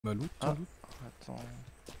Ma loot sans Ah, doute. attends.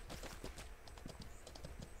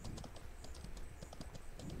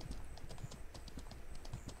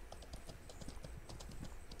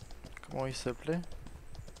 Comment il s'appelait?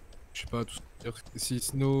 Je sais pas, tout ce que si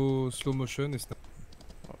slow motion et snap.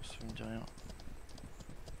 Oh, ça me dit rien.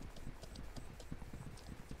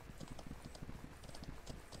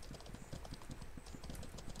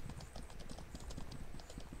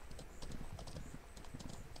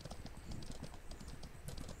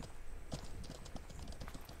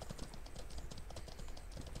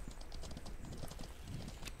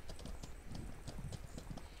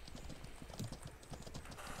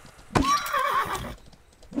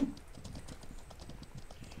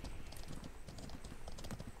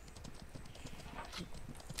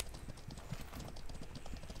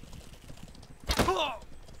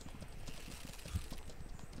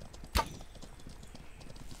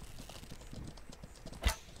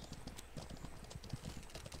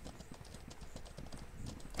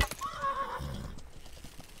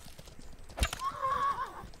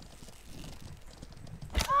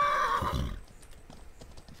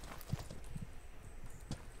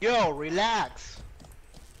 Yo, relax.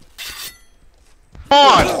 Come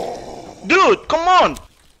on! Dude, come on!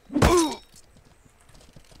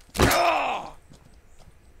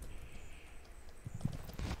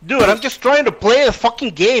 Dude, I'm just trying to play the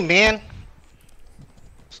fucking game, man.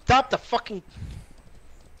 Stop the fucking...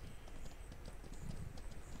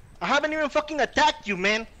 I haven't even fucking attacked you,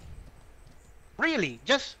 man. Really,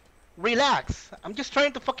 just relax. I'm just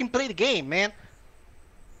trying to fucking play the game, man.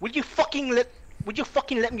 Would you fucking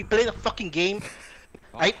let me play the fucking game?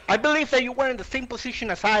 I believe that you were in the same position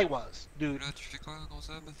as I was, dude. Là, tu fais quoi, gros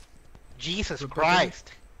sub? Jesus peux pas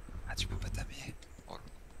Christ. Ah, tu peux pas t'habiller. Oh.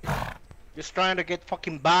 Just trying to get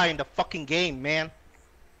fucking by in the fucking game, man.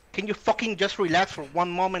 Can you fucking just relax for one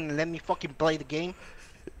moment and let me fucking play the game?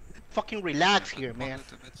 Fucking relax here, man.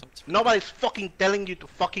 Nobody's fucking telling you to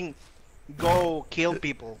fucking go kill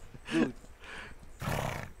people, dude.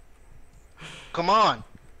 Come on.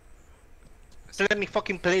 Just let me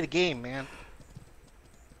fucking play the game, man.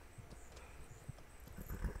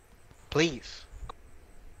 Please.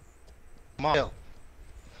 Come on.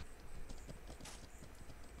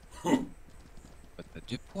 Pas de mettre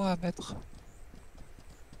du poids à mettre.